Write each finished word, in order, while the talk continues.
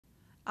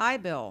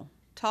iBill,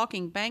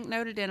 Talking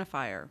Banknote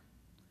Identifier.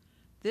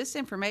 This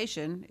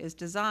information is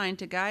designed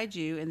to guide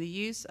you in the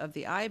use of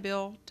the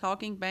iBill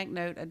Talking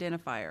Banknote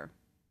Identifier.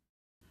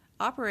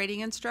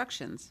 Operating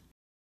instructions.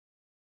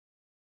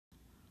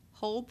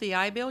 Hold the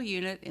iBill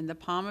unit in the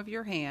palm of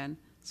your hand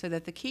so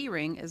that the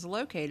keyring is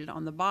located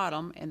on the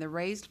bottom and the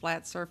raised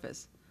flat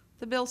surface.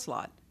 The bill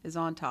slot is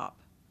on top.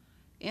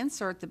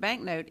 Insert the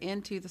banknote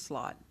into the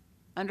slot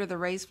under the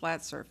raised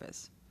flat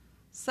surface,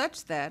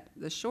 such that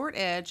the short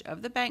edge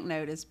of the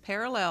banknote is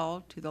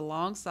parallel to the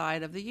long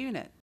side of the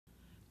unit.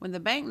 When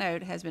the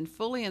banknote has been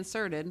fully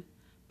inserted,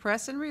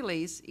 press and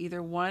release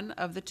either one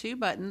of the two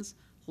buttons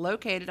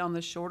located on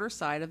the shorter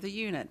side of the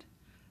unit.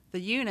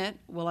 The unit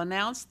will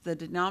announce the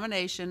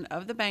denomination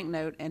of the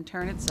banknote and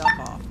turn itself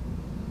off.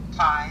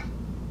 5.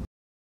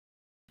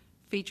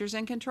 Features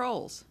and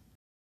controls.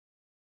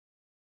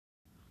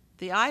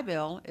 The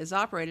iBill is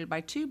operated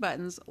by two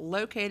buttons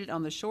located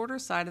on the shorter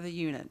side of the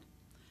unit.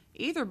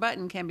 Either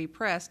button can be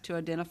pressed to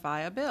identify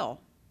a bill.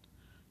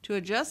 To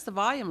adjust the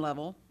volume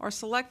level or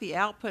select the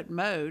output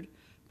mode,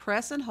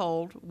 press and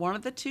hold one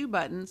of the two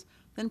buttons,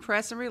 then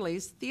press and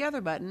release the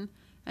other button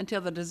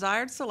until the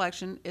desired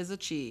selection is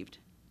achieved.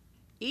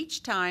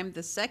 Each time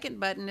the second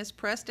button is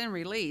pressed and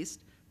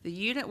released, the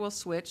unit will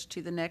switch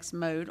to the next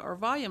mode or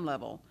volume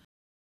level.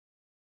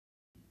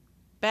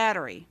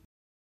 Battery.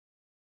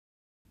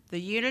 The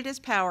unit is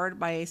powered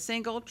by a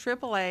single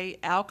AAA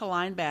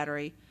alkaline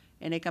battery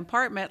in a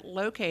compartment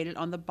located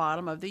on the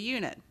bottom of the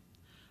unit,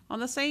 on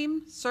the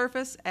same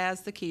surface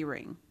as the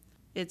keyring.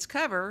 Its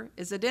cover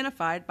is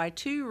identified by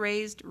two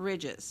raised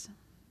ridges.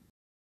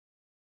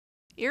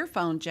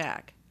 Earphone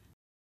jack.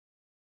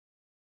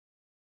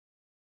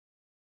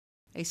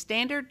 A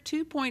standard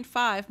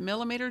 2.5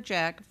 millimeter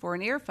jack for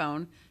an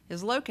earphone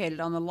is located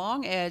on the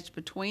long edge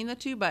between the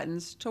two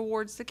buttons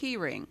towards the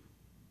keyring.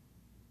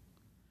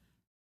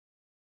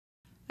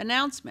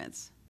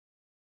 Announcements.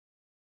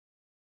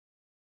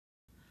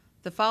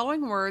 The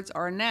following words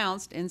are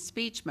announced in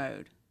speech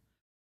mode.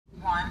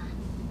 1,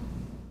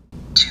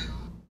 2,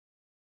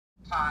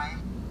 5,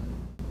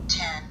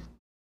 10,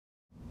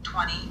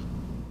 20,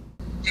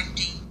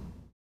 50,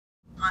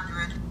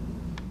 100.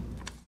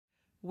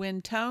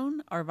 When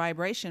tone or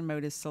vibration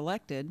mode is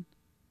selected,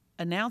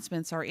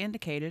 announcements are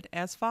indicated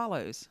as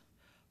follows: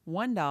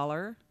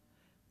 $1,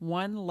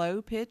 1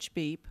 low-pitch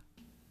beep,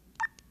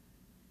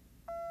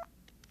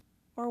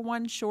 or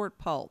 1 short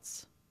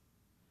pulse.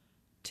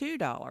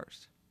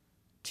 $2,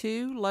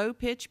 2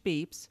 low-pitch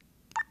beeps,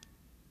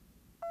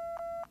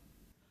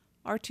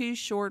 or 2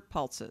 short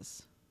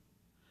pulses.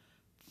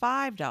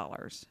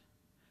 $5,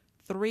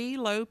 3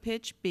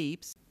 low-pitch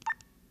beeps,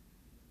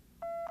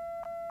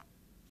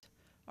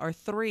 or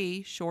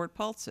 3 short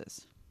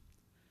pulses.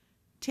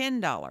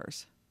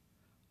 $10,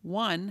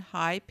 1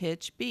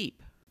 high-pitch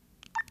beep,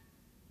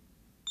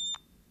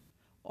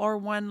 or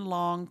 1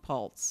 long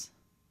pulse.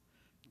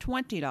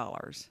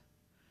 $20,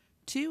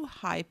 2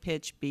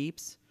 high-pitch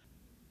beeps,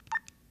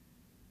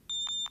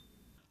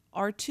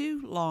 or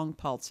 2 long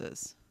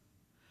pulses.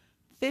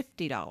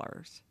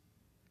 $50,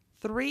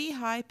 3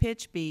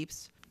 high-pitch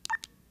beeps,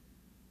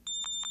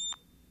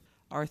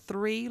 or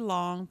 3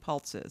 long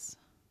pulses.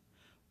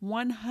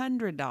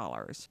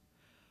 $100,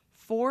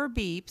 4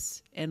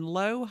 beeps in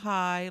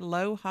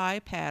low-high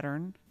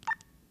pattern,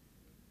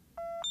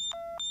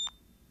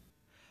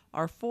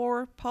 or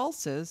 4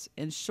 pulses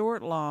in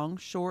short-long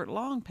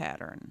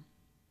pattern.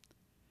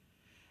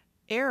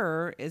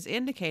 Error is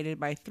indicated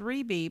by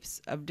 3 beeps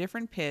of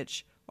different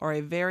pitch or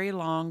a very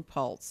long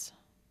pulse.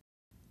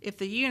 If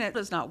the unit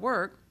does not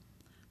work,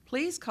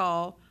 please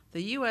call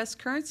the U.S.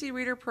 Currency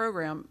Reader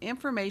Program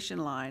information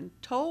line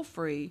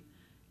toll-free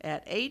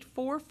at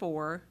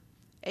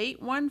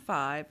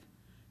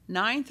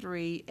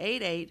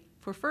 844-815-9388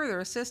 for further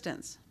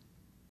assistance.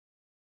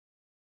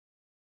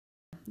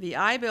 The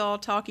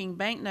iBill Talking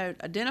Banknote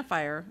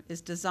Identifier is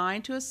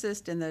designed to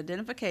assist in the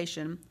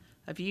identification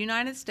of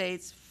United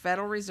States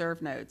Federal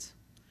Reserve notes.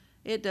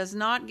 It does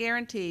not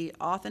guarantee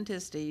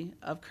authenticity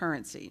of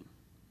currency.